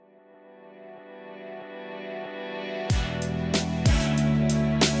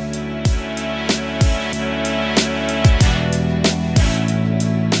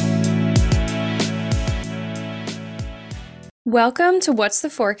Welcome to What's the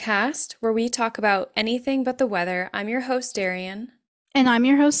Forecast, where we talk about anything but the weather. I'm your host, Darian. And I'm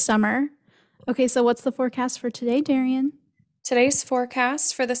your host, Summer. Okay, so what's the forecast for today, Darian? Today's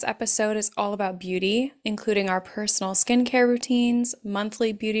forecast for this episode is all about beauty, including our personal skincare routines,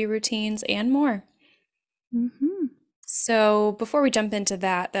 monthly beauty routines, and more. hmm So, before we jump into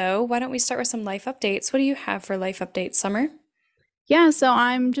that, though, why don't we start with some life updates? What do you have for life updates, Summer? Yeah, so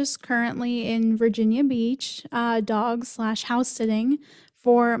I'm just currently in Virginia Beach, dog slash house sitting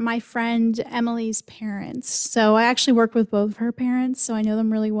for my friend Emily's parents. So I actually work with both of her parents, so I know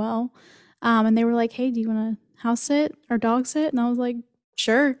them really well. And they were like, "Hey, do you want to house sit or dog sit?" And I was like,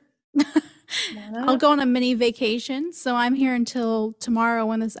 "Sure." Why I'll not? go on a mini vacation. So I'm here until tomorrow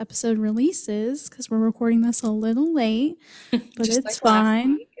when this episode releases because we're recording this a little late, but Just it's like last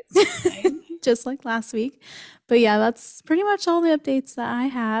fine. week, it's fine. Just like last week. But yeah, that's pretty much all the updates that I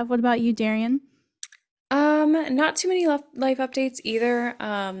have. What about you, Darian? Not too many life updates either.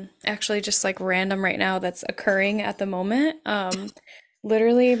 Actually just like random right now that's occurring at the moment.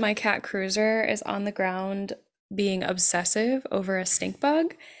 Literally my cat Cruiser is on the ground being obsessive over a stink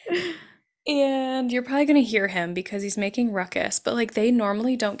bug. And you're probably gonna hear him because he's making ruckus, but like they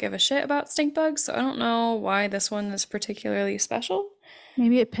normally don't give a shit about stink bugs, so I don't know why this one is particularly special.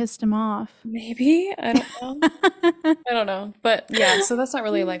 Maybe it pissed him off. Maybe, I don't know. I don't know. But yeah, so that's not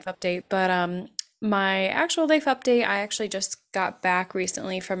really a life update. But my actual life update, I actually just got back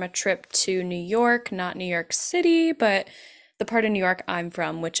recently from a trip to New York, not New York City, but the part of New York I'm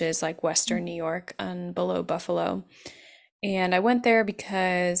from, which is like Western New York and below Buffalo. And I went there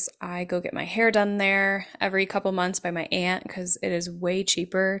because I go get my hair done there every couple months by my aunt because it is way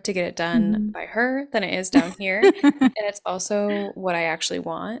cheaper to get it done Mhm. by her than it is down here. And it's also what I actually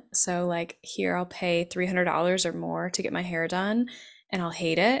want. So, like, here I'll pay $300 or more to get my hair done and I'll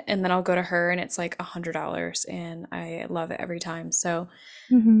hate it. And then I'll go to her and it's like $100 and I love it every time. So,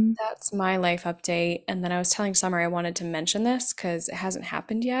 Mhm. that's my life update. And then I was telling Summer I wanted to mention this because it hasn't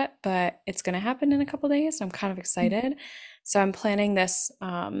happened yet, but it's going to happen in a couple days. I'm kind of excited. So I'm planning this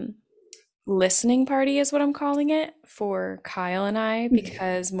listening party, is what I'm calling it, for Kyle and I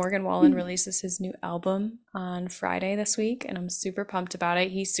because Morgan Wallen releases his new album on Friday this week, and I'm super pumped about it.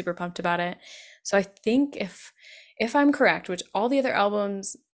 He's super pumped about it. So I think if I'm correct, which all the other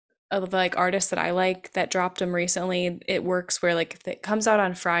albums of like artists that I like that dropped them recently, it works where like if it comes out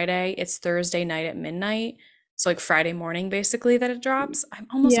on Friday, it's Thursday night at midnight. So like Friday morning basically that it drops. I'm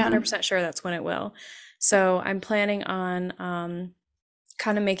almost Yeah. 100% sure that's when it will. So I'm planning on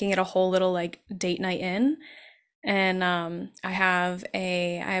kind of making it a whole little like date night in. And I have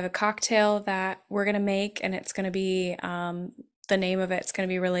a cocktail that we're gonna make, and it's gonna be the name of it's gonna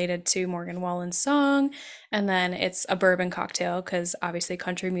be related to Morgan Wallen's song, and then it's a bourbon cocktail because obviously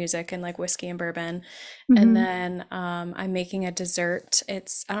country music and like whiskey and bourbon. And Mhm. then I'm making a dessert.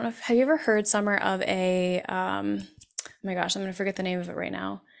 It's I don't know if have you ever heard Summer of a oh my gosh, I'm gonna forget the name of it right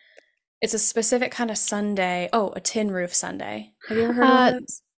now. It's a specific kind of sundae. Oh, a tin roof sundae. Have you ever heard of one of Uh,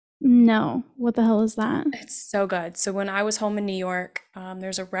 those? no. What the hell is that? It's so good. So when I was home in New York,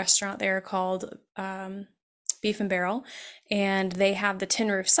 there's a restaurant there called Beef and Barrel, and they have the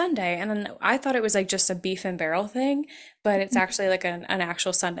tin roof sundae. And then I thought it was like just a beef and barrel thing, but it's actually like an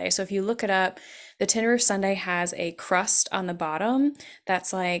actual sundae. So if you look it up, the tin roof sundae has a crust on the bottom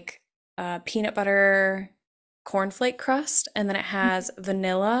that's like peanut butter cornflake crust, and then it has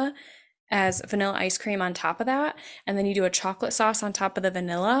vanilla as vanilla ice cream on top of that, and then you do a chocolate sauce on top of the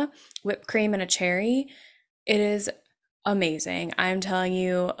vanilla, whipped cream, and a cherry. It is amazing. I'm telling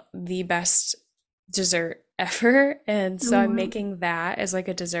you, the best dessert ever. And Oh, so I'm wow. making that as like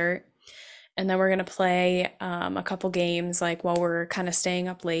a dessert. And then we're gonna play a couple games like while we're kind of staying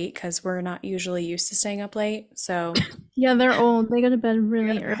up late because we're not usually used to staying up late. So Yeah, they're old. They go to bed we go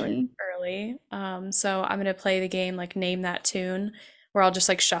really to bed early. early. So I'm gonna play the game like Name That Tune, where I'll just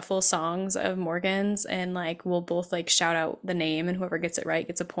like shuffle songs of Morgan's and like we'll both like shout out the name and whoever gets it right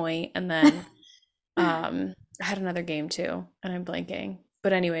gets a point. And then I had another game too, and I'm blanking.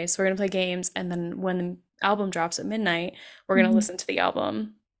 But anyways, so we're gonna play games, and then when the album drops at midnight, we're gonna Mhm. listen to the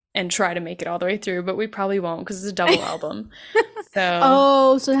album and try to make it all the way through, but we probably won't because it's a double album. So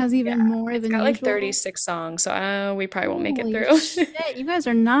Oh, so it has yeah, even more it's than got like usual? 36 songs, so we probably won't make it Holy through. shit, you guys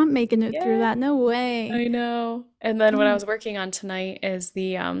are not making it through Yeah, that. No way. I know. And then what I Oh. was working on tonight is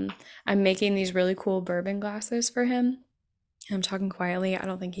the I'm making these really cool bourbon glasses for him. I'm talking quietly. I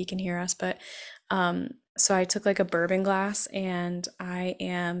don't think he can hear us, but so I took like a bourbon glass and I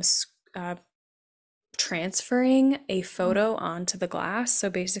am transferring a photo onto the glass. So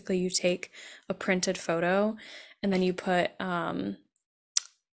basically, you take a printed photo and then you put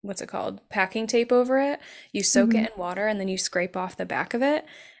what's it called? Packing tape over it. You soak Hmm. it in water and then you scrape off the back of it.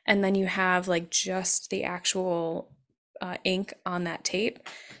 And then you have like just the actual ink on that tape.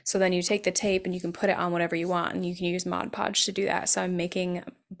 So then you take the tape and you can put it on whatever you want, and you can use Mod Podge to do that. So I'm making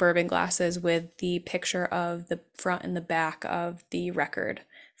bourbon glasses with the picture of the front and the back of the record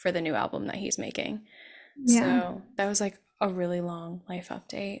for the new album that he's making. Yeah. So that was like a really long life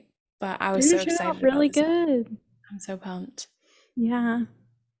update, but I They're was gonna so turn out excited about really this. good. I'm so pumped. Yeah.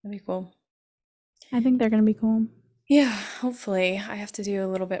 That'd be cool. I think they're gonna be cool. Yeah, hopefully. I have to do a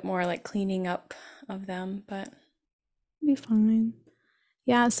little bit more like cleaning up of them, but Be fine.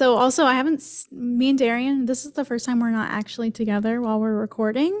 Yeah, so also I haven't me and Darian, this is the first time we're not actually together while we're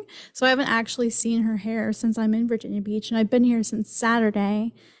recording. So I haven't actually seen her hair since I'm in Virginia Beach, and I've been here since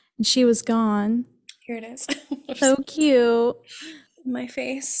Saturday and she was gone. here it is. So cute. In my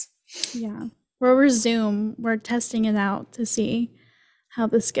face. Yeah. We're over Zoom. We're testing it out to see how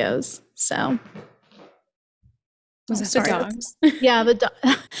this goes. So, Was oh, that the sorry. That's dogs? yeah,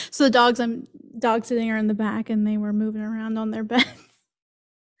 so the dogs I'm dog sitting are in the back and they were moving around on their bed.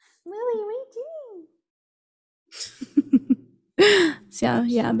 Lily, what are you doing? So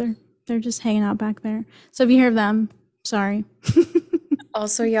yeah, they're just hanging out back there. So if you hear them, sorry.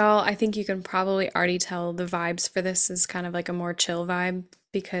 Also, y'all, I think you can probably already tell the vibes for this is kind of like a more chill vibe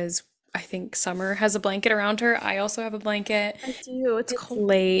because I think Summer has a blanket around her. I also have a blanket. I do. It's It's cold.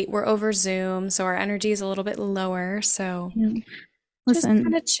 late. We're over Zoom, so our energy is a little bit lower. So Yeah. just kind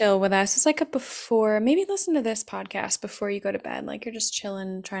Listen, of chill with us. It's like a before, maybe listen to this podcast before you go to bed. Like you're just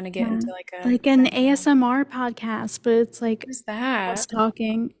chilling, trying to get yeah, into like a like an background. ASMR podcast, but it's like What is us that?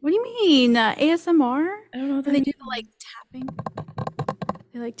 talking. What do you mean ASMR? I don't know what Where that they means. do the like tapping.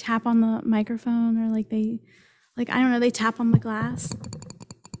 They like tap on the microphone, or like they, like I don't know, they tap on the glass,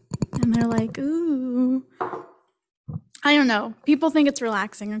 and they're like, ooh. I don't know. People think it's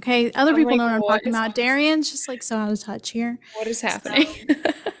relaxing, okay? Other I'm people like, know what I'm what talking is about. Darian's just like so out of touch here. what is So happening?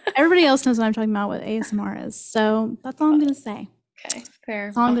 everybody else knows what I'm talking about, what ASMR is. So that's all I'm gonna say. Okay, fair.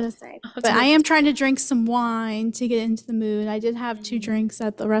 That's all I'm gonna say. I'll have But to I go. am trying to drink some wine to get into the mood. I did have two Mm, drinks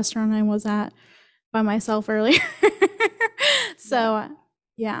at the restaurant I was at by myself earlier. yeah. So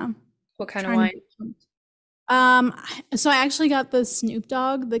yeah, What kind of trying to wine? get pumped. So I actually got the Snoop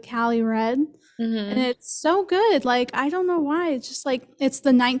Dogg, the Cali Red, and Hmm. it's so good. Like I don't know why. It's just like it's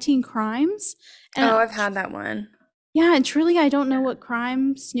the 19 crimes. And Oh, I've had that one. yeah, and truly I don't know what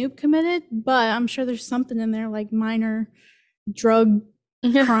crime Snoop committed, but I'm sure there's something in there like minor drug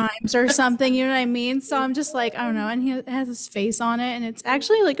Yeah. crimes or something, you know what I mean? So I'm just like, I don't know. And he has his face on it, and it's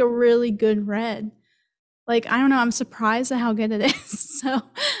actually like a really good red. Like, I don't know. I'm surprised at how good it is. So,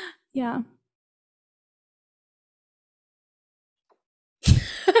 yeah.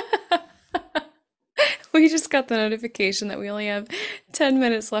 We just got the notification that we only have 10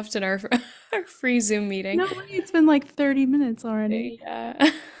 minutes left in our our free Zoom meeting. No way. It's been like 30 minutes already.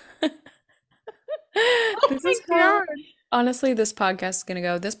 Yeah. Oh This my is how, God. honestly, this podcast is gonna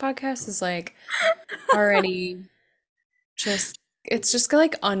go. This podcast is like already just, it's just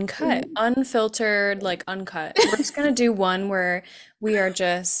like uncut, unfiltered, like uncut. We're just gonna do one where we are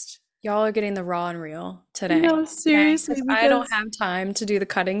just, y'all are getting the raw and real today. No, Okay? seriously, Because I don't because have time to do the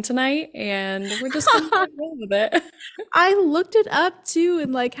cutting tonight, and we're just gonna roll with it. I looked it up too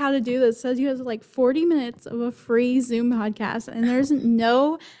and like how to do this. It says you have like 40 minutes of a free Zoom podcast, and there's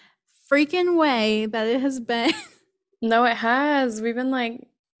no freaking way that it has been. No, it has. We've been like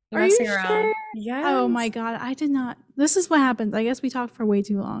Are you messing sure? around. Oh my Yes, God, I did not. This is what happens. I guess we talked for way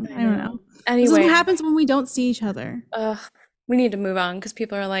too long. I I don't know. know. This is what Anyway, happens when we don't see each other. ugh, we need to move on because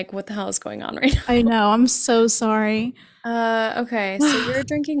people are like, what the hell is going on right I now? know. I'm so sorry. Okay, so you're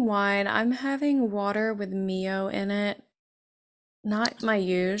drinking wine. I'm having water with Mio in it. Not my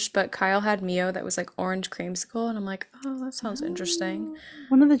usual, but Kyle had Mio that was like orange creamsicle, and I'm like, oh, that sounds interesting. Oh,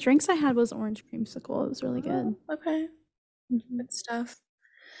 one of the drinks I had was orange creamsicle. It was really Oh, good. okay, Mhm. good stuff.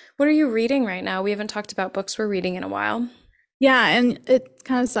 What are you reading right now? We haven't talked about books we're reading in a while. Yeah, and it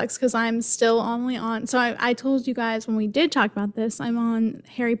kind of sucks because I'm still only on. So I told you guys when we did talk about this, I'm on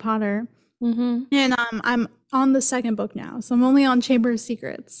Harry Potter, Mm-hmm. and I'm on the second book now. So I'm only on Chamber of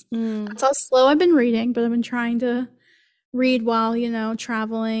Secrets. Mm. That's how slow I've been reading, but I've been trying to read while,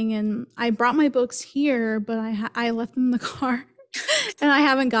 traveling. And I brought my books here, but I left them in the car, and I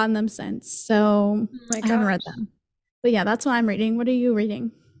haven't gotten them since. So Oh my I haven't read gosh. them. But yeah, that's what I'm reading. What are you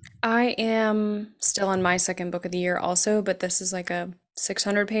reading? I am still on my second book of the year also, but this is like a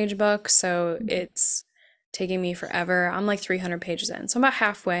 600-page book, so it's taking me forever. I'm like 300 pages in, so I'm about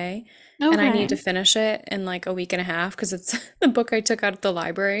halfway, and I need Okay. to finish it in like a week and a half because it's the book I took out of the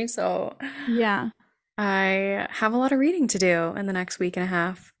library. So Yeah. I have a lot of reading to do in the next week and a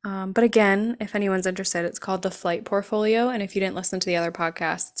half. But again, if anyone's interested, it's called The Flight Portfolio. And if you didn't listen to the other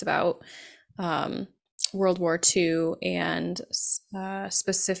podcast, it's about um, World War II and a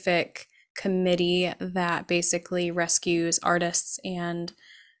specific committee that basically rescues artists and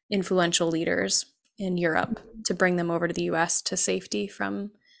influential leaders in Europe to bring them over to the US to safety from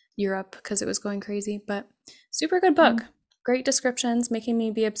Europe because it was going crazy. But super good book. Great descriptions, making me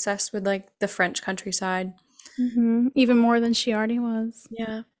be obsessed with like the French countryside. Mm-hmm. Even more than she already was.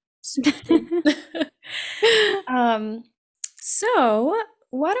 Yeah, super cool. Um, so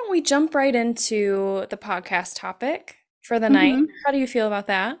why don't we jump right into the podcast topic for the night? Hmm. How do you feel about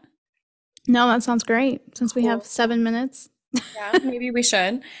that? No, that sounds great. Since we have Cool. 7 minutes. Yeah, maybe we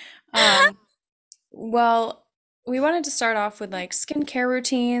should. Um, well, we wanted to start off with like skincare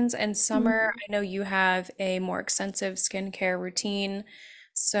routines and summer. Mhm. I know you have a more extensive skincare routine.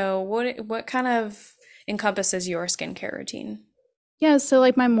 So what kind of encompasses your skincare routine? Yeah, so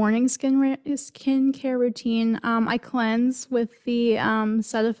like my morning skincare routine, I cleanse with the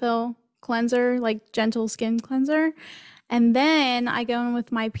Cetaphil cleanser, like gentle skin cleanser. And then I go in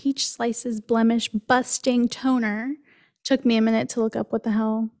with my Peach Slices Blemish Busting Toner. Took me a minute to look up what the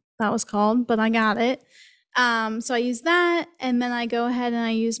hell that was called, but I got it. So I use that, and then I go ahead and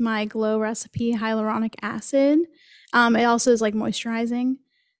I use my Glow Recipe Hyaluronic Acid. It also is like moisturizing.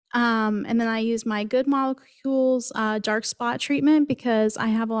 And then I use my Good Molecules dark spot treatment because I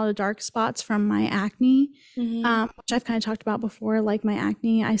have a lot of dark spots from my acne, Hmm. which I've kind of talked about before. Like my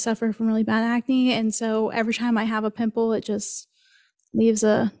acne, I suffer from really bad acne. And so every time I have a pimple, it just leaves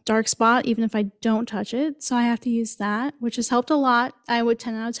a dark spot, even if I don't touch it. So I have to use that, which has helped a lot. I would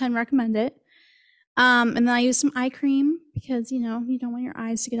 10 out of 10 recommend it. And then I use some eye cream because, you don't want your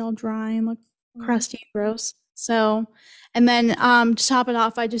eyes to get all dry and look crusty and gross. So, and then to top it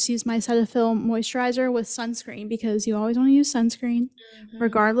off, I just use my Cetaphil moisturizer with sunscreen because you always want to use sunscreen Hmm.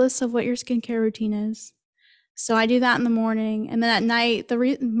 regardless of what your skincare routine is. So I do that in the morning, and then at night,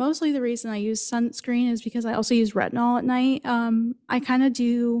 mostly the reason I use sunscreen is because I also use retinol at night. I kind of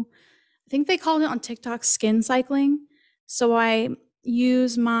do, I think they called it on TikTok skin cycling. So I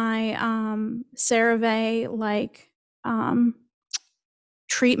use my CeraVe like um,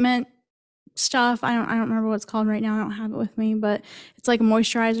 treatment stuff. I don't remember what it's called right now. I don't have it with me, but it's like a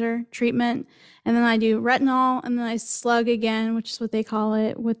moisturizer treatment. And then I do retinol, and then I slug again, which is what they call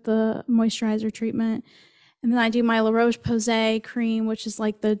it, with the moisturizer treatment. And then I do my La Roche-Posay cream, which is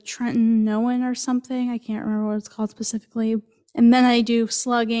like the Trenton Noen or something. I can't remember what it's called specifically. And then I do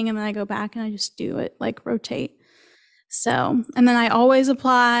slugging, and then I go back and I just do it like rotate. So, and then I always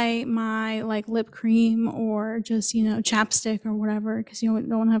apply my like lip cream or just, chapstick or whatever because you don't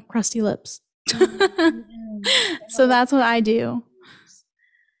want to have crusty lips. Mhm. So that's what I do.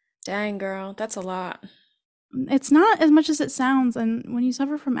 Dang, girl, that's a lot. It's not as much as it sounds, and when you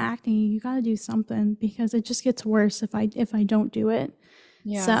suffer from acne, you got to do something because it just gets worse if I don't do it.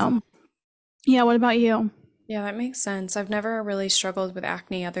 Yeah. So, yeah, what about you? Yeah, that makes sense. I've never really struggled with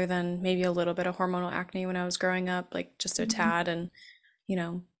acne other than maybe a little bit of hormonal acne when I was growing up, like just a Mhm. tad. And,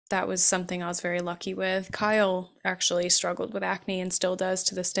 that was something I was very lucky with. Kyle actually struggled with acne and still does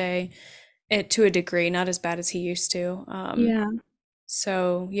to this day, it to a degree, not as bad as he used to. Yeah.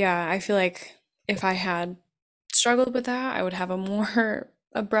 So yeah, I feel like if I had struggled with that, I would have a more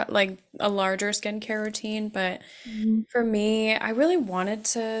like a larger skincare routine. But Mhm. for me, I really wanted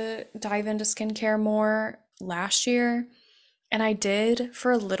to dive into skincare more last year, and I did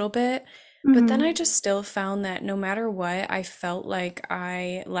for a little bit, but then I Mhm. just still found that no matter what, I felt like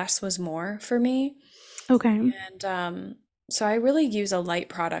I less was more for me. Okay. And so I really use a light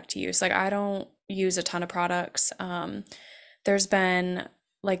product use. Like I don't use a ton of products. There's been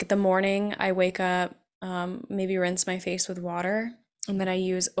like the morning I wake up, maybe rinse my face with water, and then I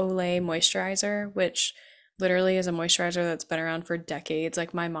use Olay moisturizer, which literally is a moisturizer that's been around for decades.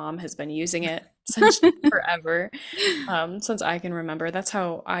 Like my mom has been using it since forever, since I can remember. That's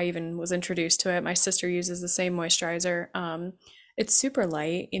how I even was introduced to it. My sister uses the same moisturizer. It's super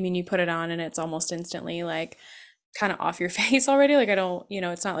light. I mean, you put it on and it's almost instantly like kind of off your face already. Like I don't,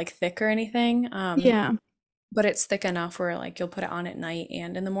 it's not like thick or anything. Yeah. But it's thick enough where like you'll put it on at night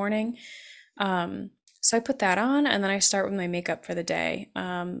and in the morning. Um, so I put that on and then I start with my makeup for the day.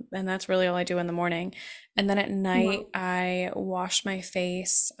 And that's really all I do in the morning. And then at night, Wow. I wash my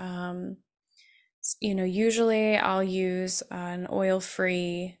face. Usually I'll use an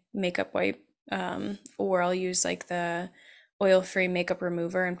oil-free makeup wipe, or I'll use like the oil-free makeup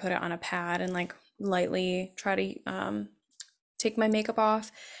remover and put it on a pad and like lightly try to take my makeup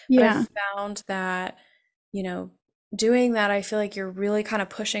off. But I've Yeah. found that, you know, doing that, I feel like you're really kind of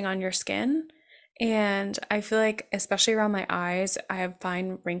pushing on your skin. And I feel like, especially around my eyes, I have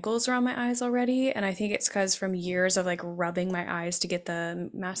fine wrinkles around my eyes already. And I think it's because from years of like rubbing my eyes to get the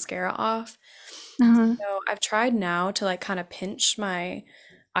mascara off. Uh-huh. So I've tried now to like kind of pinch my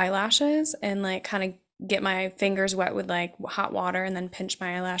eyelashes and like kind of get my fingers wet with like hot water and then pinch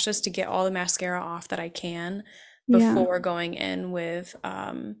my eyelashes to get all the mascara off that I can Yeah. before going in with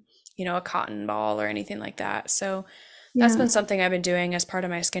a cotton ball or anything like that. So that's Yeah. been something I've been doing as part of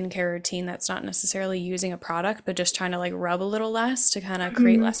my skincare routine that's not necessarily using a product, but just trying to like rub a little less to kind of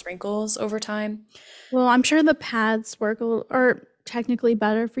create Mhm. less wrinkles over time. Well, I'm sure the pads work a little, or technically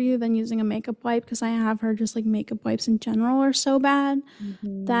better for you than using a makeup wipe because I have heard just like makeup wipes in general are so bad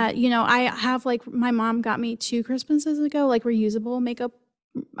Hmm. that, I have like my mom got me 2 Christmases ago, like reusable makeup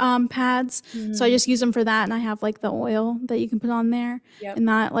pads. So I Hmm. just use them for that and I have like the oil that you can put on there Yep. and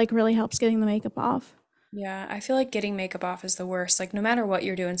that like really helps getting the makeup off. Yeah, I feel like getting makeup off is the worst. Like no matter what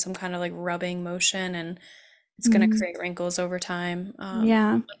you're doing, some kind of like rubbing motion and it's gonna Mhm. create wrinkles over time,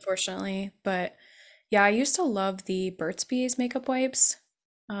 Yeah. unfortunately. But yeah, I used to love the Burt's Bees makeup wipes.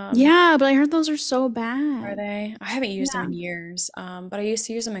 Um, Yeah, but I heard those are so are bad. they? I haven't used them Yeah. in years, but I used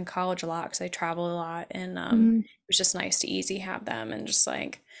to use them in college a lot because I traveled a lot, and Mhm. it was just nice to easy have them and just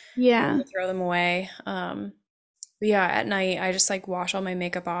like be able Yeah. to throw them away. But yeah, at night I just like wash all my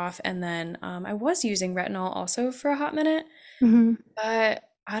makeup off, and then I was using retinol also for a hot minute, Mhm. but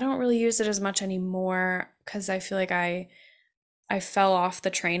I don't really use it as much anymore because I feel like I fell off the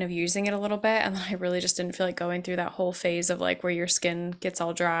train of using it a little bit, and then I really just didn't feel like going through that whole phase of like where your skin gets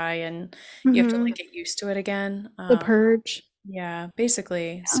all dry and you have to Mhm. like get used to it again. The purge. Yeah,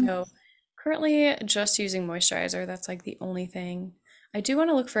 basically. Yeah. So currently just using moisturizer. That's like the only thing. I do want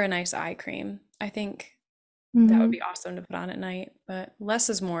to look for a nice eye cream. I think that would Mhm. be awesome to put on at night, but less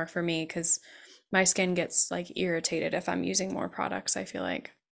is more for me because my skin gets like irritated if I'm using more products, I feel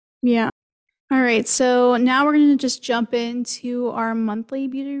like. Yeah. All right, so now we're going to just jump into our monthly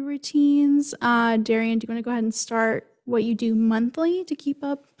beauty routines. Darian, do you want to go ahead and start what you do monthly to keep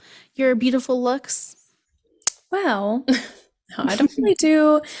up your beautiful looks? Well, no, I don't really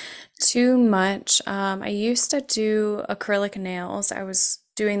do too much. I used to do acrylic nails. I was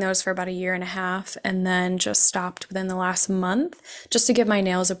doing those for about a year and a half and then just stopped within the last month just to give my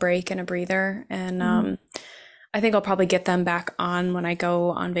nails a break and a breather. And Mhm. I think I'll probably get them back on when I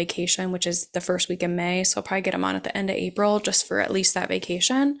go on vacation, which is the first week in May. So I'll probably get them on at the end of April just for at least that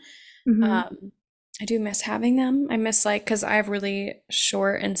vacation. Mhm. Um, I do miss having them. I miss like because I have really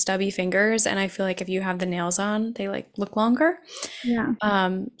short and stubby fingers, and I feel like if you have the nails on, they like look longer. Yeah.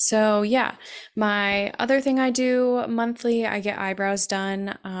 So yeah, my other thing I do monthly, I get eyebrows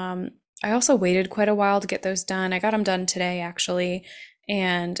done. I also waited quite a while to get those done. I got them done today actually,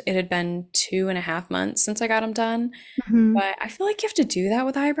 and it had been 2.5 months since I got them done. Mhm. But I feel like you have to do that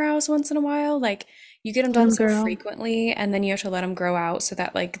with eyebrows once in a while. Like you get them Let done them so grow. frequently, and then you have to let them grow out so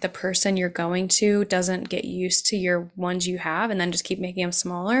that like the person you're going to doesn't get used to your ones you have and then just keep making them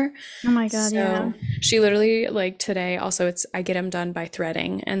smaller. Oh my God, yeah. So she literally like today also it's I get them done by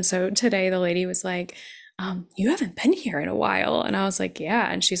threading. And so today the lady was like, you haven't been here in a while. And I was like,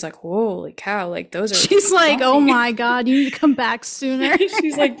 yeah. And she's like, holy cow, like those are She's like, oh fluffy. my God, you need to come back sooner.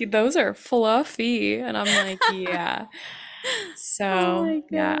 She's like, those are fluffy. And I'm like, yeah. Oh So my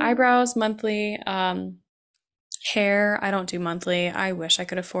yeah, God. eyebrows monthly. Hair, I don't do monthly. I wish I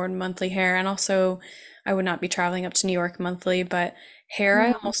could afford monthly hair. And also, I would not be traveling up to New York monthly, but hair I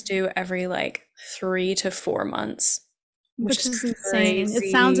Yeah. almost do every like 3 to 4 months, which Which is is insane.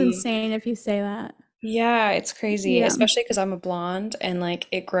 It sounds crazy. insane if you say that. Yeah, it's crazy, Yeah. especially because I'm a blonde and like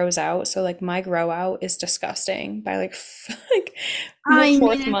it grows out. So like my grow out is disgusting by like like the I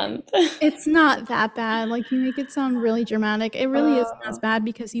fourth mean, month. it's not that bad. Like, you make it sound really dramatic. It really isn't as Uh, bad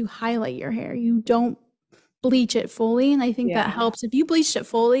because you highlight your hair. You don't bleach it fully, and I think that yeah. helps. If you bleached it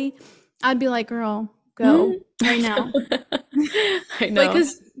fully, I'd be like, "Girl, go Mm, right I now." know. I But know.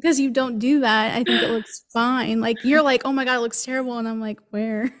 because you don't do that, I think it looks fine. Like, you're like, "Oh my God, it looks terrible," and I'm like,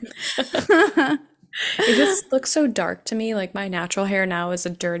 "Where?" It just looks so dark to me. Like my natural hair now is a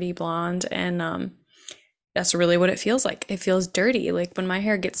dirty blonde, and that's really what it feels like. It feels dirty. Like when my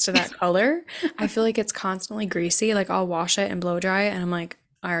hair gets to that color, I feel like it's constantly greasy. Like I'll wash it and blow dry it, and I'm like,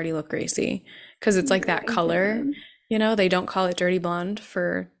 I already look greasy because it's like Oh that my color. God. They don't call it dirty blonde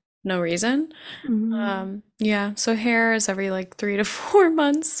for no reason. Mhm. Yeah, so hair is every like 3 to 4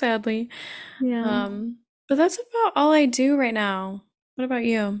 months, sadly. Yeah. But that's about all I do right now. What about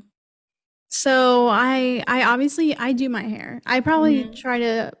you? So I obviously I do my hair. I probably Mhm. try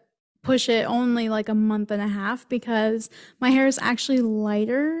to push it only like a month and a half because my hair is actually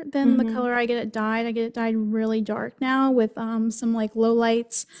lighter than the Mhm. color I get it dyed. I get it dyed really dark now with some like low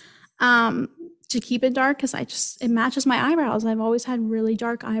lights. Um to keep it dark because it matches my eyebrows. I've always had really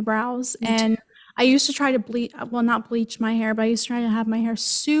dark eyebrows, Me too. and I used to try to bleach, well, not bleach my hair, but I used to try to have my hair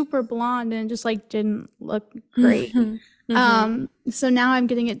super blonde and it just like didn't look great. Hmm. Hmm. So now I'm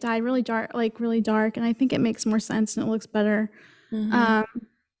getting it dyed really dark, like really dark, and I think it makes more sense and it looks better. Hmm. Um,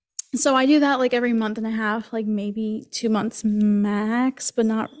 so I do that like every month and a half, like maybe 2 months max, but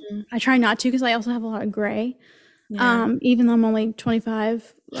not, I try not to because I also have a lot of gray. Yeah. Even though I'm only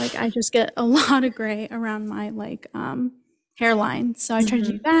 25, like I just get a lot of gray around my like hairline. So I try to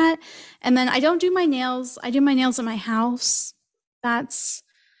do Hmm. that. And then I don't do my nails. I do my nails at my house. That's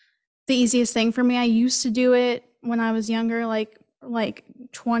the easiest thing for me. I used to do it when I was younger, like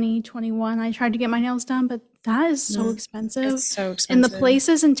 20, 21. I tried to get my nails done, but that is so Mm. expensive. It's so And the expensive.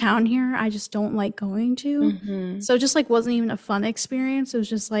 places in town here, I just don't like going to. Hmm. So it just like wasn't even a fun experience. It was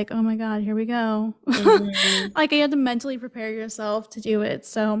just like, oh my God, here we go. Hmm. Like you had to mentally prepare yourself to do it.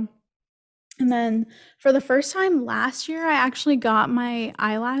 So, and then for the first time last year, I actually got my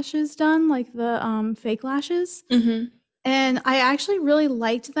eyelashes done, like the fake lashes. Hmm. And I actually really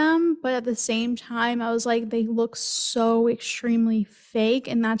liked them, but at the same time, I was like, they look so extremely fake,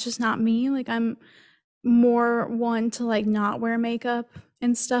 and that's just not me. Like, I'm more one to like not wear makeup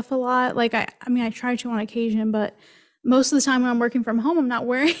and stuff a lot. Like, I mean, I try to on occasion, but most of the time when I'm working from home, I'm not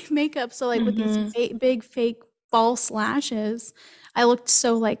wearing makeup. So, like, with these Hmm. big fake false lashes, I looked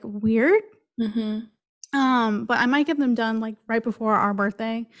so like weird. Hmm. But I might get them done like right before our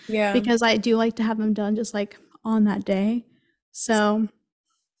birthday Yeah. because I do like to have them done just like on that day. So,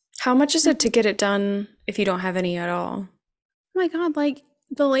 How much is oh it to get it done if you don't have any at all? my God, like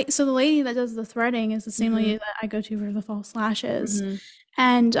the lady that does the threading is the same Hmm. lady that I go to for the false lashes. Hmm.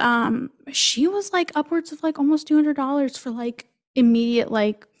 And she was like upwards of like almost $200 for like immediate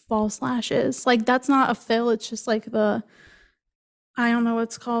like false lashes. Like that's not a fill, it's just like the I don't know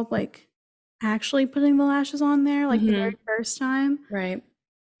what's called like actually putting the lashes on there like the very Hmm. first time. Right.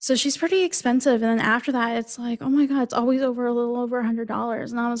 So she's pretty expensive, and then after that, it's like, oh my God, it's always over a little over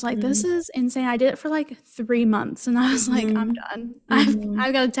 $100. And I was like, this Hmm. is insane. I did it for like 3 months, and I was like, I'm Hmm. done. Hmm.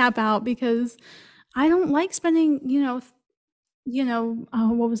 I've got to tap out because I don't like spending,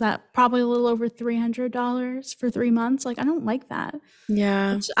 what was that? Probably a little over $300 for 3 months. Like, I don't like that.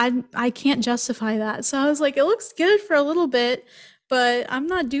 Yeah. I can't justify that. So I was like, it looks good for a little bit, but I'm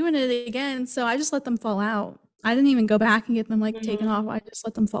not doing it again. So I just let them fall out. I didn't even go back and get them like taken Hmm. off. I just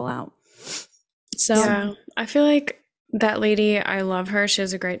let them fall out. So Yeah. I feel like that lady, I love her. She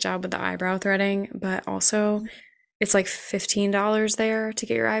does a great job with the eyebrow threading, but also it's like $15 there to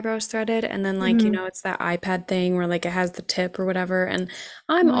get your eyebrows threaded. And then, like, mhm, it's that iPad thing where, like, it has the tip or whatever. And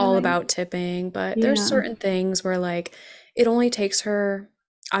I'm all right. about tipping, but there's Yeah. certain things where, like, it only takes her,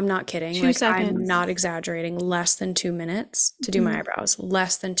 I'm not kidding, Two like, I'm seconds. not exaggerating, less than 2 minutes to do my Mhm. eyebrows,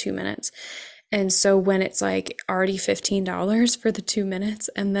 less than 2 minutes. And so when it's like already $15 for the 2 minutes,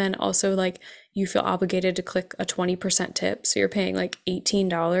 and then also like you feel obligated to click a 20% tip, so you're paying like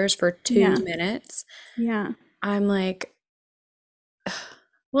 $18 for two Yeah. minutes. Yeah. I'm like,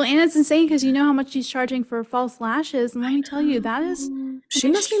 Well, and it's insane because you know how much she's charging for false lashes, and let me tell you, that is an she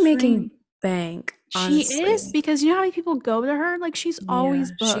must be making extreme. bank, She is honestly. because you know how many people go to her? Like she's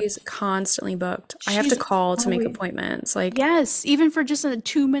always Yeah, she's booked. constantly booked. I have to She's call to make always appointments, like Yes, even for just a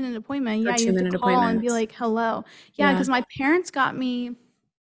 2-minute appointment. for Yeah, you two have to minute call and be appointments. like, "Hello." Yeah, Yeah. because my parents got me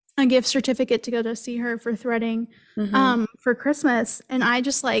a gift certificate to go to see her for threading, Mm-hmm. for Christmas, and I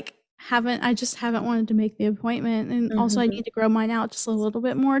just haven't wanted to make the appointment, and also I Mm-hmm. need to grow mine out just a little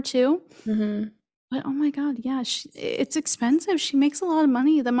bit more too. Mm-hmm. But oh my God, yeah, it's expensive. She makes a lot of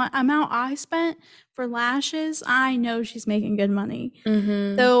money. The amount I spent for lashes, I know she's making good money.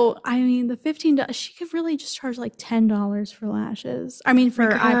 Mm-hmm. So, I mean, the $15, she could really just charge like $10 for lashes. I mean, My for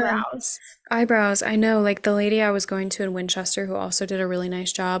God. eyebrows. Eyebrows, I know, like the lady I was going to in Winchester who also did a really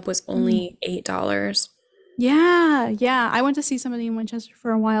nice job was Mm. only $8. Yeah, yeah. I went to see somebody in Winchester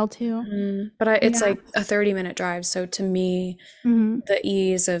for a while too. But it's Yeah. like a 30-minute drive. So to me, Mhm. the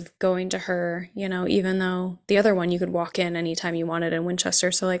ease of going to her, even though the other one you could walk in anytime you wanted in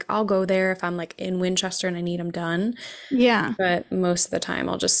Winchester. So like I'll go there if I'm like in Winchester and I need them done. Yeah. But most of the time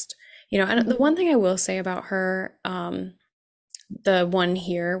I'll just, and the Mhm. one thing I will say about her, the one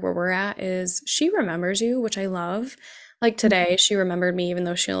here where we're at is she remembers you, which I love. Like today, she remembered me even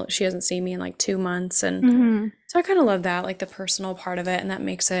though she hasn't seen me in like 2 months, and Mhm. so I kind of love that, like the personal part of it, and that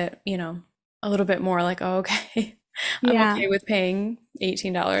makes it, a little bit more like, oh, okay, I'm Yeah. okay with paying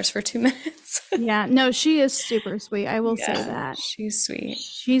 $18 for 2 minutes. Yeah, no, she is super sweet. I will say Yeah, that. she's sweet.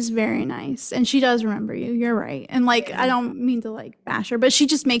 She's very nice and she does remember you. You're right. And like I Yeah. don't mean to like bash her, but she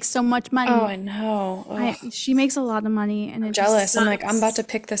just makes so much Oh, money. I know. I Ugh, she makes a lot of money and I'm it just jealous. I'm like, I'm about to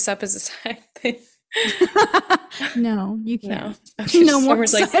sucks. pick this up as a side thing. No, you No. can't. Okay, No more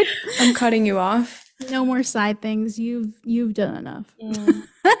Summer's like, side I'm cutting you off. no more side things. You've done enough. Mm.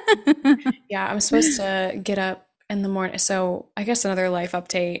 Yeah, I'm supposed to get up in the morning. So I guess another life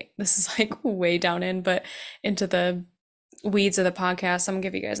update. This is like way down in, but into the weeds of the podcast. I'm gonna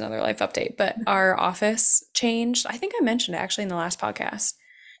give you guys another life update. But our office changed. I think I mentioned it actually in the last podcast.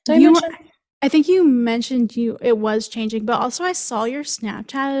 Did I You mention? I think you mentioned you it was changing, but also I saw your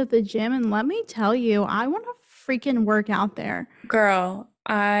Snapchat at the gym and let me tell you, I want to freaking work out there. Girl,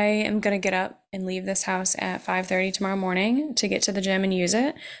 I am gonna get up and leave this house at 5:30 tomorrow morning to get to the gym and use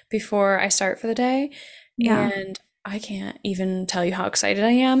it before I start for the day. Yeah. And I can't even tell you how excited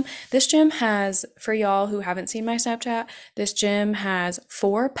I am. This gym has, for y'all who haven't seen my Snapchat, this gym has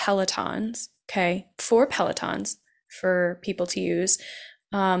 4 Pelotons. Okay, 4 Pelotons for people to use.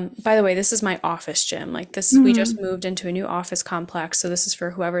 By the way, this is my office gym. Like this, we just Mhm. moved into a new office complex, so this is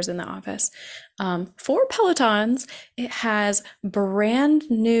for whoever's in the office. 4 Pelotons. It has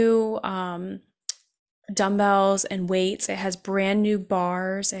brand new dumbbells and weights. It has brand new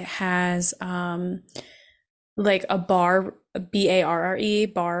bars. It has like a bar, a BARRE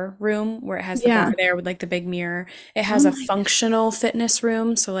bar room where it has the bar Yeah. there with like the big mirror. It Oh has a my functional fitness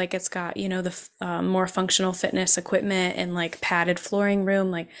room, so like it's got, more functional fitness equipment and like padded flooring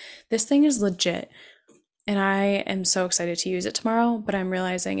room. Like this thing is legit. And I am so excited to use it tomorrow, but I'm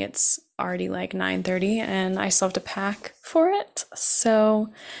realizing it's already like 9:30 and I still have to pack for it.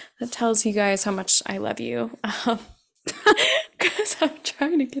 So that tells you guys how much I love you. Because I'm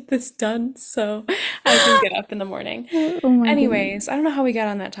trying to get this done so I can get up in the morning. Oh my goodness. Anyways, I don't know how we got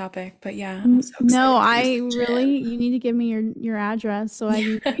on that topic, but yeah, I'm so No, excited to use I the really gym. you need to give me your address so I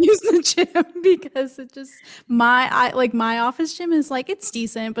can Yeah. use the gym because it just my office gym is like it's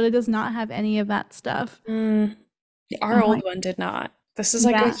decent, but it does not have any of that stuff. Mm, our Oh old my, one did not. This is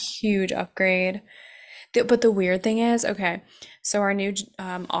like a yeah. huge upgrade. But the weird thing is, okay, so our new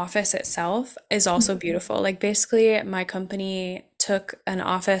office itself is also beautiful. Like basically, my company took an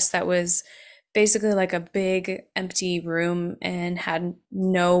office that was basically like a big empty room and had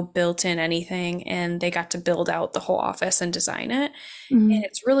no built-in anything, and they got to build out the whole office and design it. Mhm. And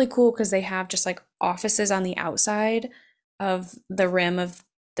it's really cool because they have just like offices on the outside of the rim of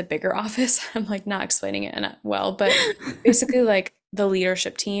the bigger office. I'm like not explaining it well, but basically like the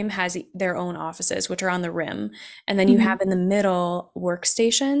leadership team has their own offices, which are on the rim. And then you Mhm. have in the middle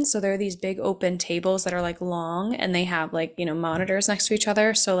workstations. So there are these big open tables that are like long and they have like, monitors next to each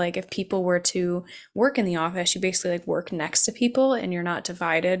other. So like if people were to work in the office, you basically like work next to people and you're not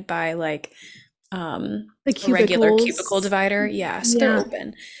divided by like The a regular cubicle cubicles. divider. Yeah, so they're Yeah.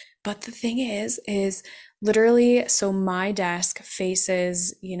 open. But the thing is literally, so my desk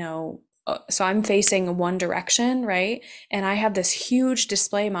faces, so I'm facing one direction, right? And I have this huge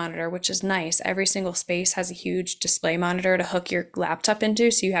display monitor, which is nice. Every single space has a huge display monitor to hook your laptop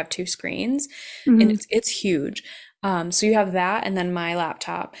into, so you have 2 screens, and Mhm. it's huge. So you have that, and then my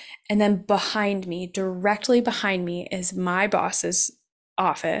laptop, and then behind me, directly behind me, is my boss's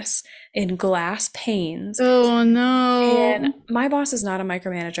office in glass panes. Oh And no. my boss is not a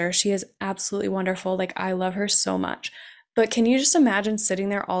micromanager. She is absolutely wonderful. Like, I love her so much. But can you just imagine sitting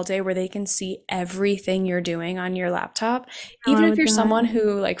there all day where they can see everything you're doing on your laptop? No, Even I if would you're die. someone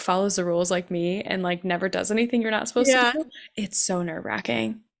who like follows the rules like me and like never does anything you're not supposed to Yeah. do, it's so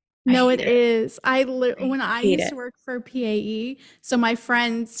nerve-wracking. I No, hate it it. is. I When I hate used to it. work for PAE, so my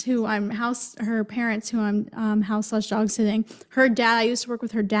friends who I'm house, her parents who I'm house slash dog sitting, her dad, I used to work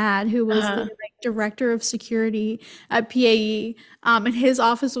with her dad, who was the Uh-huh. like director of security at PAE, and his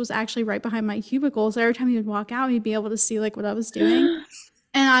office was actually right behind my cubicle. So every time he would walk out, he'd be able to see like what I was doing.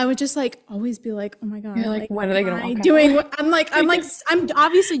 And I would just like always be like, "Oh my You're God, like, like when are they am gonna I walk out? doing what I'm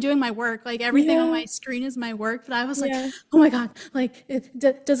obviously doing my work. Like everything on Yeah, my screen is my work, but I was like, yeah, "Oh my God, like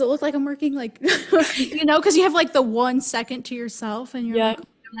does it look like I'm working like because you have like the 1 second to yourself and you're yeah, like, "Oh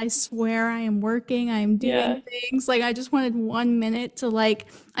my God, I swear I am working, I am doing yeah, things." Like I just wanted 1 minute to like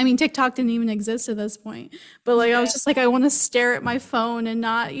I mean TikTok didn't even exist at this point. But like I was yeah. just like I want to stare at my phone and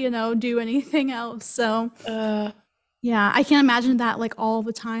not, do anything else. So Uh, yeah, I can't imagine that like all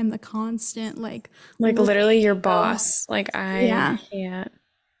the time, the constant like like looking literally your though. boss. Like I Yeah. can't.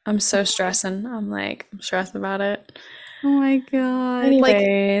 I'm so stressing. I'm stressed about it. Oh my God. Like,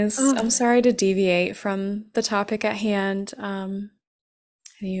 Anyways, oh, I'm sorry to deviate from the topic at hand.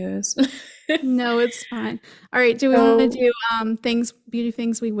 use. No, it's fine. All right, do we want to So do things, beauty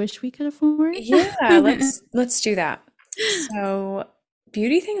things we wish we could afford? yeah, let's do that. So,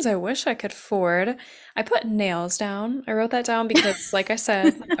 beauty things I wish I could afford. I put nails down. I wrote that down because, like I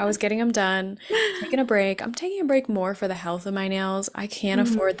said, I was getting them done, taking a break. I'm taking a break more for the health of my nails. I can't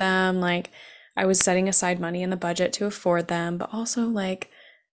Mhm. afford them. Like, I was setting aside money in the budget to afford them, but also like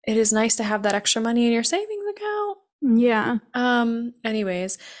it is nice to have that extra money in your savings account. Yeah.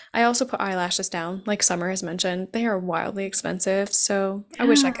 Anyways, I also put eyelashes down, like Summer has mentioned. They are wildly expensive, so I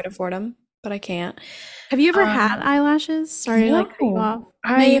wish I Yeah. could afford them, but I can't. Have you ever had Um, eyelashes? Sorry to like cut you no, off.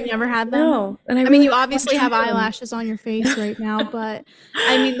 No, you've I never had them? no, and I I mean, really you want to obviously try have them. eyelashes on your face right now, but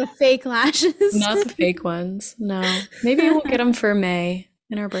I mean the fake lashes. Not the fake ones. No. Maybe we'll get them for May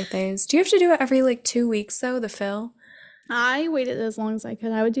and our birthdays. Do you have to do it every like 2 weeks though, the fill? I waited as long as I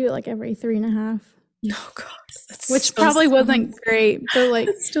could. I would do it like every 3.5, No, God, that which still probably wasn't sounds. great, but like,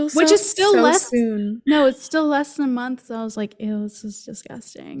 It still which sounds is still so less. soon. No, it's still less than a month. So I was like, ew, this is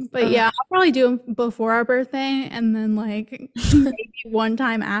disgusting. But yeah, Ugh. I'll probably do them before our birthday and then like maybe one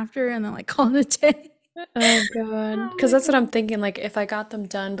time after and then like call it a day. Oh God. Oh Because my that's what I'm God. thinking. Like, if I got them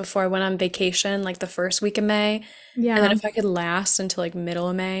done before I went on vacation, like the first week of May, and then Yeah. if I could last until like middle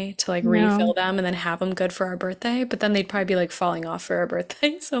of May to like refill No. them and then have them good for our birthday, but then they'd probably be like falling off for our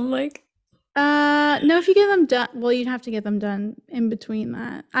birthday. So I'm like, No, if you get them done, well, you'd have to get them done in between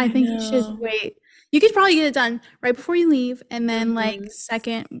that. I I think you should know. wait. You could probably get it done right before you leave, and then like Hmm.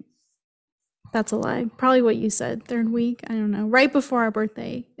 second, that's a lie. Probably what you said, third week. I don't know. Right before our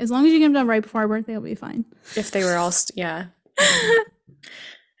birthday. As long as you get them done right before our birthday, it'll be fine. If they were all, yeah, I don't know.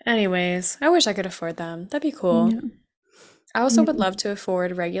 Anyways, I wish I could afford them. That'd be cool. Yeah. I also Yeah. would love to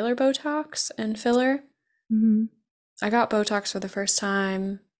afford regular Botox and filler. Hmm. I got Botox for the first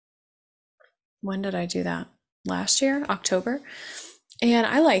time. When did I do that? Last year, October. And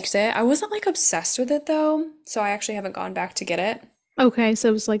I liked it. I wasn't like obsessed with it though, so I actually haven't gone back to get it. Okay, so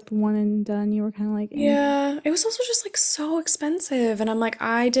it was like the one and done. You were kind of like, eh. Yeah, it was also just like so expensive, and I'm like,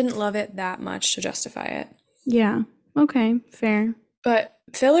 I didn't love it that much to justify it. Yeah. Okay, fair. But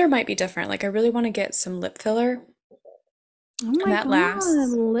filler might be different. Like, I really want to get some lip filler, Oh and my that God, lasts.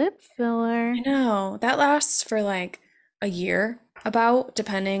 lip filler. I know that lasts for like a year, about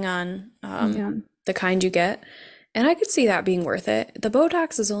depending on Yeah. the kind you get. And I could see that being worth it. The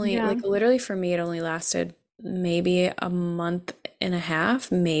Botox is only Yeah. like literally for me, it only lasted maybe a month and a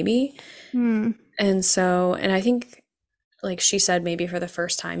half, maybe. Hmm. And so, and I think like she said, maybe for the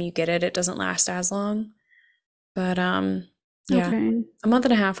first time you get it, it doesn't last as long. But yeah, Okay. a month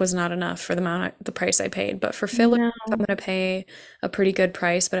and a half was not enough for the the price I paid. But for filler, No. if I'm gonna pay a pretty good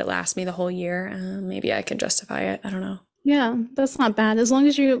price, but it lasts me the whole year, maybe I can justify it. I don't know. Yeah, that's not bad. As long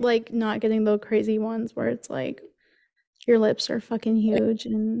as you're like not getting the crazy ones where it's like your lips are fucking huge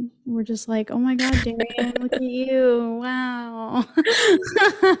and we're just like, oh my God, Darian, look at you. Wow.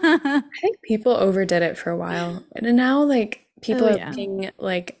 I think people overdid it for a while, and now like Oh people are yeah. looking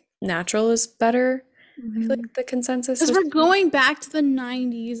like natural is better. I feel like the consensus Because is. we're going back to the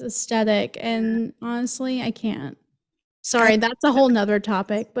 90s aesthetic and honestly, I can't. I, Sorry, that's a whole nother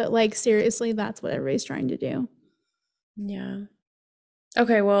topic, but like seriously, that's what everybody's trying to do. yeah.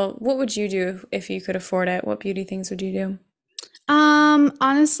 Okay, well, what would you do if you could afford it? What beauty things would you do?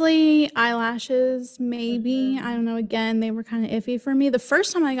 Honestly, eyelashes, maybe. I Mhm. don't know. Again, they were kind of iffy for me. The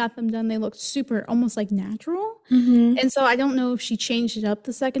first time I got them done, they looked super, almost like natural. Mhm. And so I don't know if she changed it up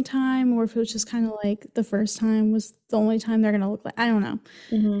the second time or if it was just kind of like the first time was the only time they're gonna look like. I don't know.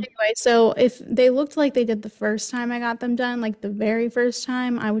 Mhm. Anyway, so if they looked like they did the first time I got them done, like the very first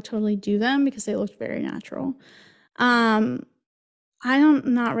time, I would totally do them because they looked very natural. Um, I don't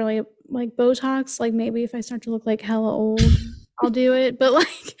not really like Botox, like, maybe if I start to look, like, hella old, I'll do it, but,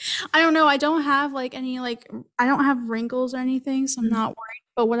 like, I don't know, I don't have, like, any, like I don't have wrinkles or anything, so I'm Mhm. not worried,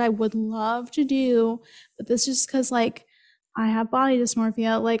 but what I would love to do, but this is because like, I have body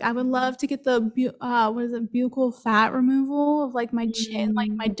dysmorphia, like, I would love to get the what is it, buccal fat removal of, like, my chin,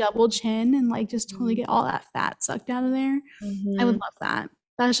 like, my Mhm. double chin, and, like, just totally get all that fat sucked out of there. I would Mhm. love that.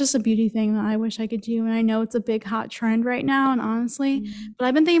 That's just a beauty thing that I wish I could do, and I know it's a big hot trend right now, and honestly, Mhm. but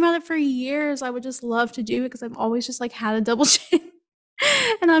I've been thinking about it for years. I would just love to do it because I've always just like had a double chin,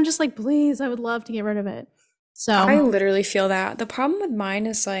 and I'm just like, please, I would love to get rid of it. I So literally feel that. The problem with mine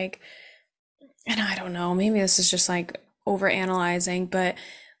is like, and I don't know, maybe this is just like over analyzing, but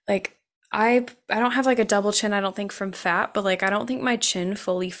like I don't have like a double chin, I don't think from fat, but like I don't think my chin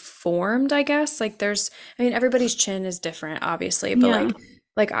fully formed, I guess. Like there's I mean everybody's chin is different, obviously, but yeah,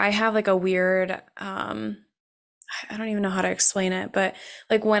 like I have like a weird I don't even know how to explain it, but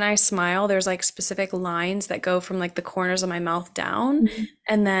like when I smile, there's like specific lines that go from like the corners of my mouth down. Mhm.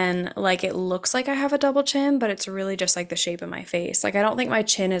 And then like it looks like I have a double chin, but it's really just like the shape of my face. Like I don't think my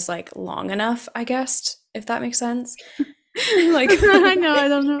chin is like long enough, I guess, if that makes sense. Like, I know, I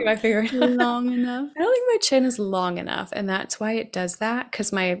don't if know. I figure it out. Long enough. I don't think my chin is long enough, and that's why it does that.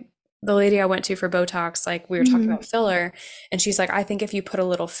 Because the lady I went to for Botox, like we were talking Mhm. about filler, and she's like, I think if you put a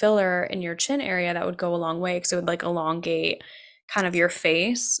little filler in your chin area, that would go a long way because it would like elongate kind of your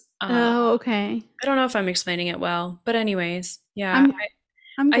face. Oh, okay. I don't know if I'm explaining it well, but anyways, yeah, I'm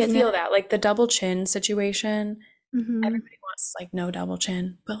I'm I getting it. feel that like the double chin situation. Mhm. Everybody wants like no double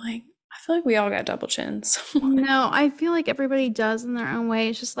chin, but like I feel like we all got double chins. No, I feel like everybody does in their own way.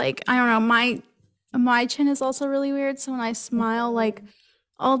 It's just like, I don't know, my chin is also really weird, so when I smile, like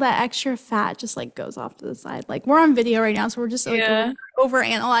all that extra fat just like goes off to the side. Like we're on video right now, so we're just like Yeah, over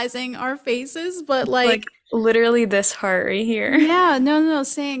analyzing our faces, but like like literally this heart right here. yeah, no,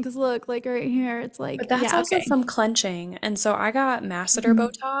 same. Because look, like right here, it's But like, that's yeah, also okay. from clenching. And so I got masseter Mhm.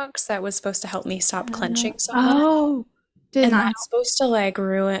 Botox that was supposed to help me stop clenching so much. Oh, did And not that's help. supposed to like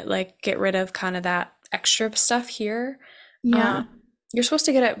ruin, like get rid of kind of that extra stuff here. Um, Yeah. you're supposed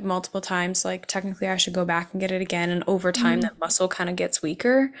to get it multiple times. Like technically I should go back and get it again. And over time Mhm. that muscle kind of gets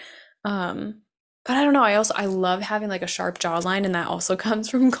weaker. Um, but I don't know. I love having like a sharp jawline and that also comes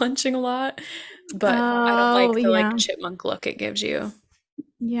from clenching a lot. But I don't Oh, like the like yeah, chipmunk look it gives you.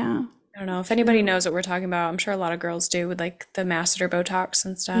 yeah, I don't know if anybody true. knows what we're talking about. I'm sure a lot of girls do with like the masseter Botox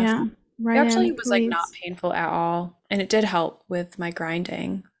and stuff. Yeah, It right actually in, was like not please. painful at all, and it did help with my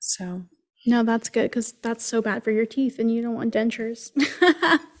grinding. So No, that's good because that's so bad for your teeth and you don't want dentures.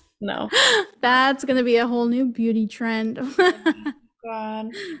 no. That's gonna be a whole new beauty trend.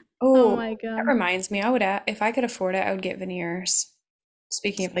 God. Oh Oh, my that God. reminds me. If I could afford it, I would get veneers.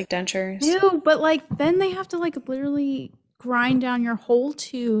 Speaking of like dentures. Ew, but like then they have to like literally grind down your whole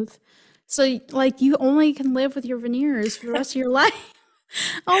tooth. So like you only can live with your veneers for the rest of your life.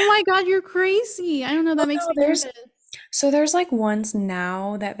 Oh my God, you're crazy. I don't know, Well, that makes no, me nervous. there's like ones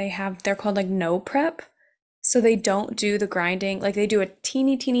now that they're called like no prep. So they don't do the grinding, like they do a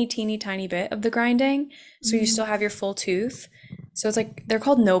teeny tiny bit of the grinding. So you Mm, still have your full tooth. So it's like they're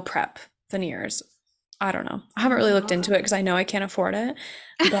called no prep veneers. I don't know. I oh haven't my really looked into God. it because I know I can't afford it,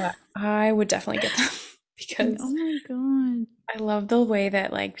 but I would definitely get them Oh because my God. I love the way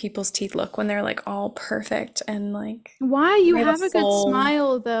that like people's teeth look when they're like all perfect and like Why? You they have a have a good full,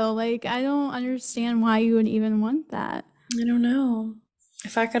 smile though. Like I don't understand why you would even want that. I don't know.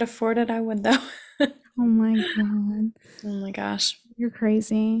 If I could afford it, I would though. Oh my God. Oh my gosh. You're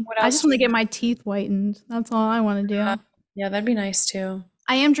crazy. What I else just do want to you get my teeth whitened. That's all I want to have? do. Yeah, that'd be nice too.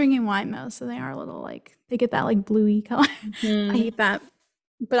 I am drinking wine though, so they are a little like they get that like bluey color. I Hmm. hate that.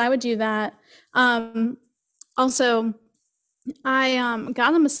 But I would do that. Um Also, I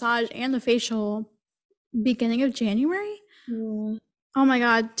got a massage and a facial beginning of January. Mm, Oh my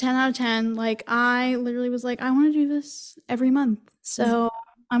God, 10 out of 10. Like I literally was like, I want to do this every month. mhm, So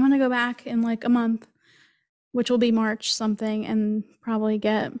I'm gonna go back in like a month, which will be March something, and probably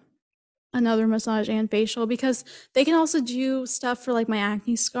get another massage and facial because they can also do stuff for like my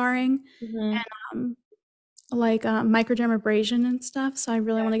acne scarring mhm. and like microdermabrasion and stuff. So I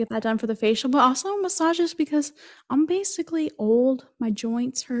really want to get that done for the facial, but also massages because I'm basically old. My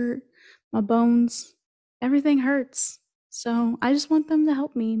joints hurt, my bones, everything hurts. So I just want them to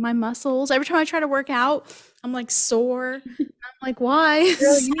help me. My muscles. Every time I try to work out, I'm like sore. I'm like, why is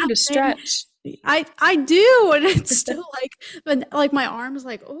Girl, this you need to happening? stretch. I do, and it's still like, but like my arm is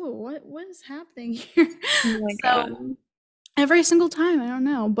like, oh, what is happening here? Oh my God. So every single time, I don't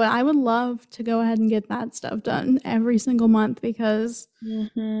know, but I would love to go ahead and get that stuff done every single month because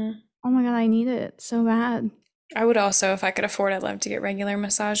Hmm. oh my God, I need it so bad. I would also, if I could afford it, love to get regular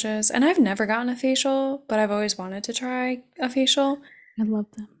massages. And I've never gotten a facial, but I've always wanted to try a facial. I love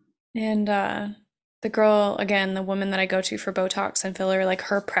them. And the girl, again, the woman that I go to for Botox and filler, like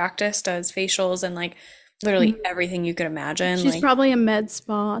her practice does facials and like literally Mhm. everything you could imagine. She's Like probably a med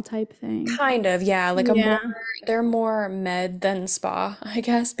spa type thing. kind of, yeah, like a more, Yeah. they're more med than spa, I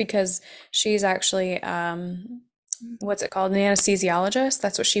guess, because she's actually what's it called? An anesthesiologist.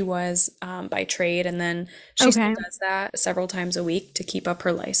 That's what she was by trade. And then she still Okay. does that several times a week to keep up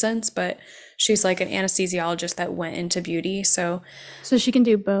her license. But she's like an anesthesiologist that went into beauty. So, So she can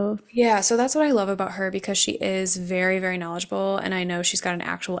do both. yeah, so that's what I love about her because she is very, very knowledgeable. And I know she's got an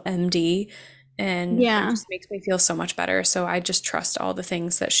actual MD. And it Yeah. just makes me feel so much better. So I just trust all the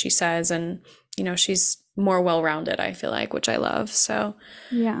things that she says. And, she's more well-rounded, I feel like, which I love. So,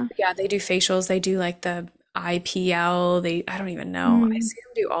 Yeah. yeah, they do facials. They do like the IPL. I don't even know. I Mm. see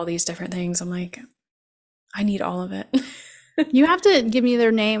them do all these different things. I'm like, I need all of it. You have to give me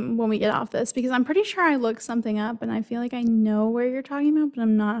their name when we get off this because I'm pretty sure I looked something up and I feel like I know where you're talking about, but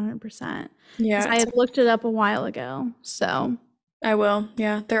I'm not 100% because Yeah, I had looked it up a while ago. So, I will.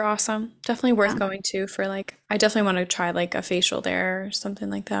 Yeah, they're awesome. Definitely worth yeah. going to for like, I definitely want to try like a facial there or something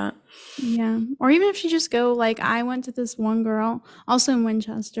like that. Yeah. Or even if you just go, like, I went to this one girl also in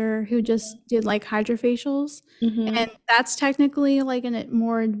Winchester who just did like hydrofacials. Mm-hmm. And that's technically like a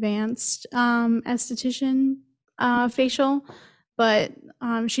more advanced esthetician facial, but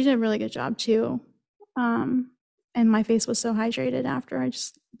she did a really good job too. Um, and my face was so hydrated after.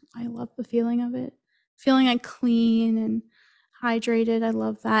 I love the feeling of it. Feeling like clean and hydrated. I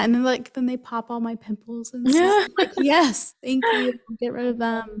love that. And then then they pop all my pimples and stuff. Yeah. I'm like, yes, thank you. Get rid of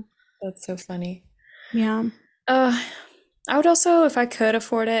them. That's so funny. Yeah. Uh, I would also, if I could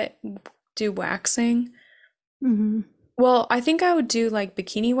afford it, do waxing. Mhm. Well, I think I would do like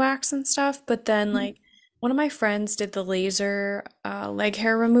bikini wax and stuff, but then like one of my friends did the laser leg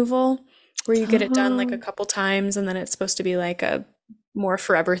hair removal where you get it done like a Oh, couple times and then it's supposed to be like a more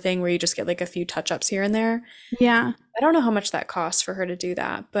forever thing where you just get like a few touch-ups here and there. yeah. I don't know how much that costs for her to do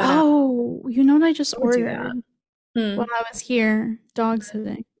that, but Oh, you know what I just I would do that. ordered Hmm. when I was here? Dog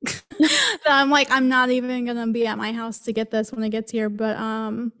sitting. So I'm like, I'm not even gonna be at my house to get this when it gets here, but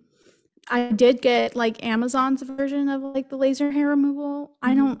I did get like Amazon's version of like the laser hair removal.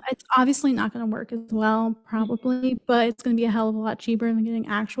 I Mhm. don't, it's obviously not gonna work as well, probably, but it's gonna be a hell of a lot cheaper than getting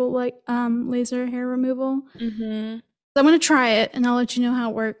actual like laser hair removal. Mhm. So I'm gonna try it and I'll let you know how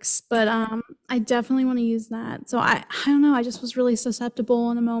it works. But I definitely want to use that. So I don't know, I just was really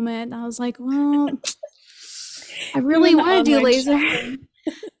susceptible in a moment. I was like, well, I You really and the want to do online laser. shopping.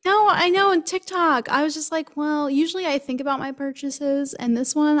 No, I know in TikTok. I was just like, well, usually I think about my purchases, and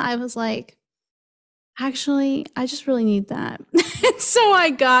this one I was like, actually, I just really need that. So I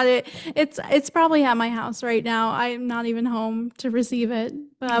got it. It's probably at my house right now. I'm not even home to receive it,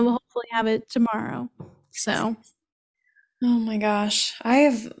 but I will Oh, hopefully have it tomorrow. So, oh my gosh.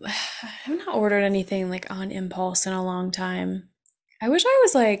 I've not ordered anything like on impulse in a long time. I wish I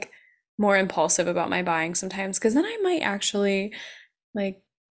was like more impulsive about my buying sometimes because then I might actually like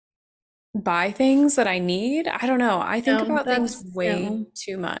buy things that I need. I don't know. I think no, about things that's way no.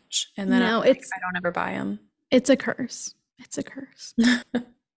 too much and then No, I don't ever buy them. it's a curse. It's a curse.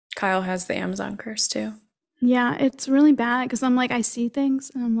 Kyle has the Amazon curse too. Yeah, it's really bad because I'm like, I see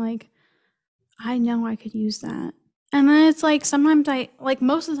things and I'm like, I know I could use that. And then it's like sometimes like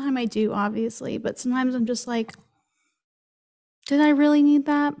most of the time I do, obviously, but sometimes I'm just like, did I really need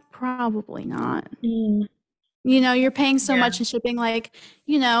that? Probably not. Mm, You're paying so yeah. much in shipping, like,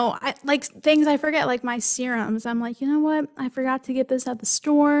 I like things I forget, like my serums. I'm like, you know what? I forgot to get this at the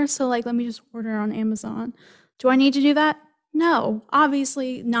store, so like let me just order on Amazon. Do I need to do that? No,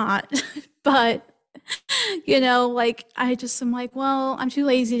 obviously not. But like I just am like, well, I'm too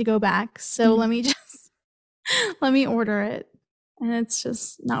lazy to go back, so Mm. let me just let me order it. And it's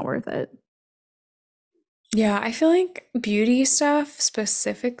just not worth it. Yeah, I feel like beauty stuff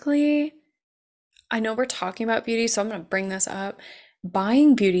specifically. I know we're talking about beauty, so I'm going to bring this up.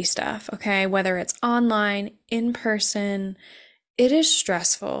 Buying beauty stuff, okay, whether it's online, in person, it is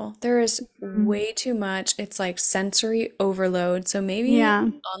stressful. There is Mm. way too much. It's like sensory overload. So maybe Yeah.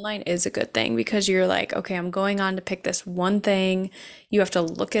 online is a good thing because you're like, okay, I'm going on to pick this one thing. You have to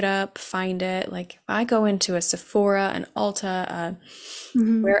look it up, find it. Like if I go into a Sephora, an Ulta,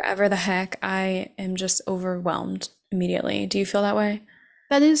 Mhm. wherever the heck, I am just overwhelmed immediately. Do you feel that way?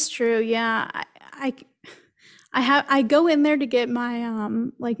 That is true. Yeah. I I go in there to get my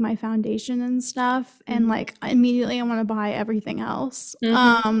like my foundation and stuff and Mhm. like immediately I want to buy everything else.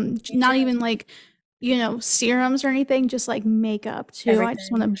 Mhm. Me Not too. even like serums or anything, just like makeup too. I just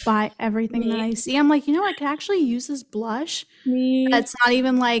want Everything. to buy everything that I Me. see. I'm like, I could actually use this blush Me. that's not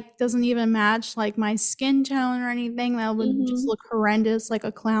even like doesn't even match like my skin tone or anything. That would just Mhm. look horrendous like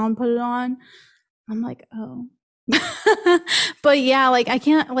a clown put it on. I'm like, oh. But yeah, like I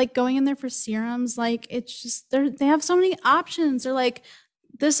can't like going in there for serums, like it's just they have so many options. They're like,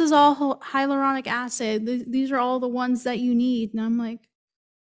 this is all hyaluronic acid. These are all the ones that you need. And I'm like,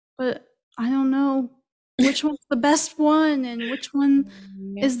 but I don't know which one's the best one and which one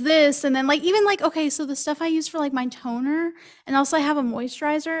Yeah. is this. And then like even like okay, so the stuff I use for like my toner and also I have a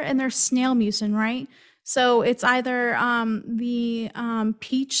moisturizer and there's snail mucin, right? So it's either the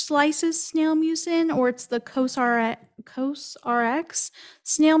peach slices snail mucin or it's the Cos RX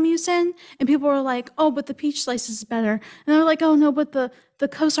snail mucin. And people were like, oh, but the peach slice is better. And they're like, oh no, but the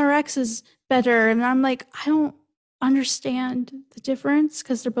Cos RX is better. And I'm like, I don't understand the difference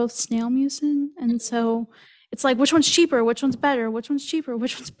because they're both snail mucin. And so it's like, which one's cheaper? Which one's better? Which one's cheaper?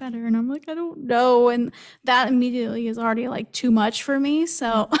 Which one's better? And I'm like, I don't know. And that immediately is already like too much for me.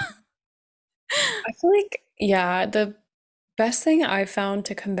 So, I feel like, yeah, the best thing I've found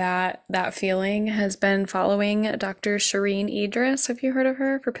to combat that feeling has been following Dr. Shireen Idris. Have you heard of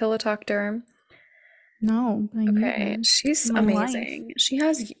her for Pillow Talk Derm? no, but I need Okay, her she's in my life. amazing.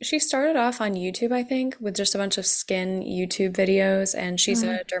 She started off on YouTube, I think, with just a bunch of skin YouTube videos, and she's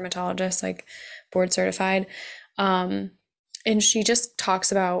Uh, a dermatologist, like board certified. Um, and she just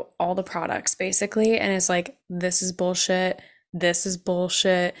talks about all the products basically, and it's like, this is bullshit, this is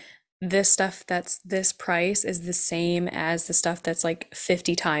bullshit. This stuff that's this price is the same as the stuff that's like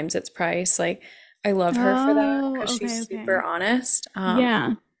 50 times its price. Like, I love her for that oh, because she's okay, super okay. honest.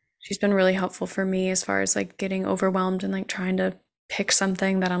 Yeah. She's been really helpful for me as far as like getting overwhelmed and like trying to pick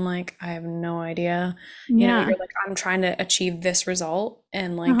something that I'm like, I have no idea. You know, Yeah. you're like, I'm trying to achieve this result,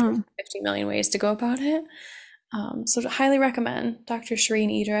 and like there's Uh-huh. 50 million ways to go about it. So highly recommend Dr.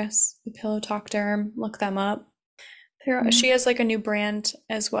 Shireen Idris, the Pillow Talk Derm. Look them up. Yeah. She has like a new brand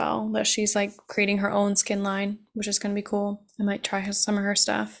as well that she's like creating her own skin line, which is going to be cool. I might try some of her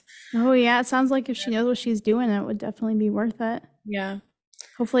stuff. Oh, yeah. It sounds like if she knows what she's doing, it would definitely be worth it. Yeah.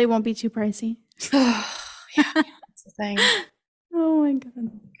 Hopefully, it won't be too pricey. Yeah, that's the thing. Oh my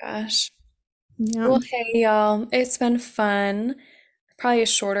God. Gosh. Yeah. Well, hey, y'all. It's been fun. Probably a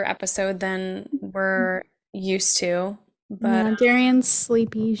shorter episode than we're used to, but Yeah. Darian's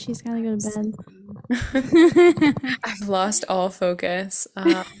sleepy. She's got to go to bed. I've lost all focus.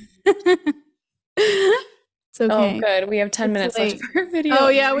 It's Oh, okay. good. We have 10 It's minutes left of late. our video. Oh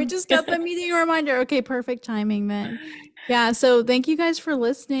yeah, we just got the meeting reminder. Okay, perfect timing then. Yeah, so thank you guys for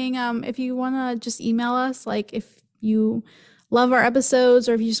listening. If you want to just email us, like if you love our episodes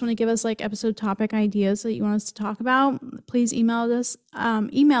or if you just want to give us like episode topic ideas that you want us to talk about, please email us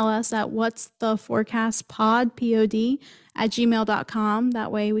at what's the forecast pod at gmail.com.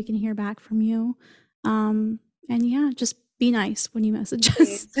 That way we can hear back from you. And yeah, just be nice when you message us.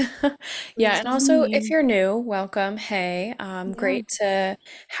 Please. Yeah, Please and be also if mean. you're new, welcome. Hey, Yeah. great to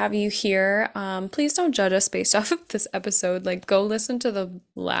have you here. Please don't judge us based off of this episode. Like, go listen to the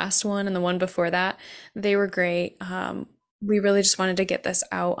last one and the one before that. They were great. We really just wanted to get this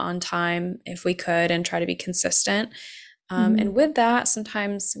out on time if we could and try to be consistent. And Mhm. with that,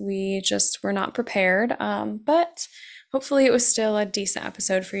 sometimes we just were not prepared. But hopefully it was still a decent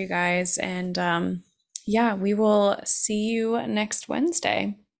episode for you guys. And yeah, we will see you next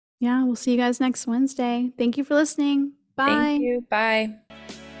Wednesday. Yeah, we'll see you guys next Wednesday. Thank you for listening. Thank Bye. you. Bye.